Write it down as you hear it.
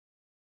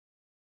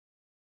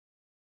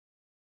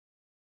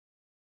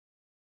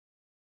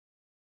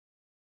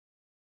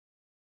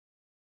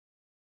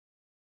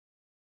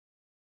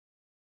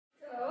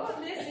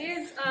This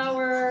is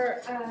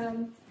our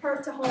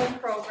Heart to Home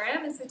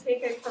program. It's a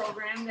takeout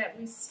program that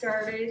we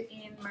started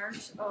in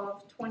March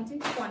of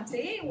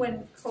 2020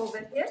 when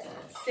COVID hit.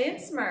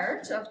 Since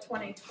March of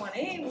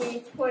 2020,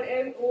 we've put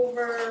out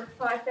over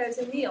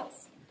 5,000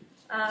 meals.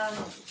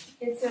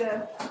 It's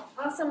an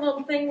awesome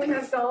little thing we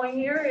have going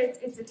here.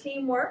 It's a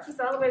teamwork. It's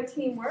all about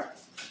teamwork.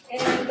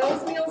 And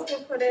those meals were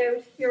put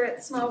out here at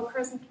the Small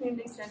Crescent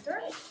Community Centre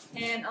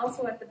and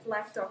also at the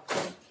Black Duck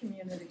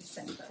Community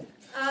Centre.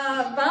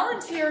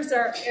 Volunteers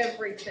are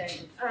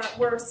everything.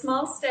 We're a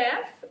small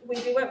staff. We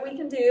do what we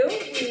can do.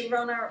 We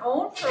run our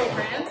own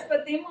programs,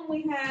 but then when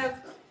we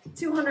have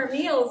 200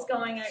 meals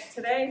going out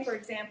today, for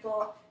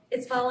example,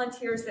 it's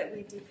volunteers that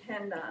we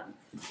depend on.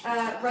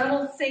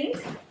 Ronald Saint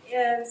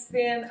has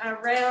been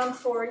around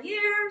for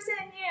years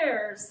and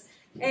years,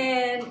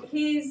 and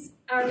he's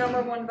our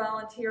 #1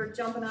 volunteer,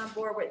 jumping on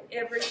board with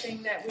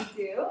everything that we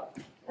do.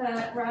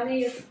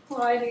 Ronnie is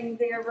hiding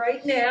there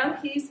right now.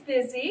 He's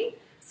busy,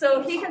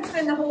 so he can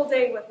spend the whole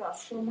day with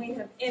us when we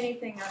have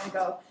anything on the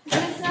go.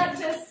 And it's not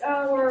just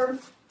our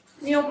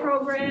meal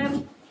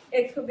program.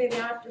 It could be the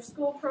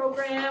after-school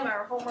program,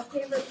 our homework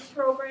favorites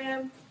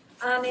program.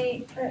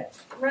 Ronnie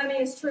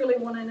is truly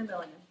one in a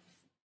million.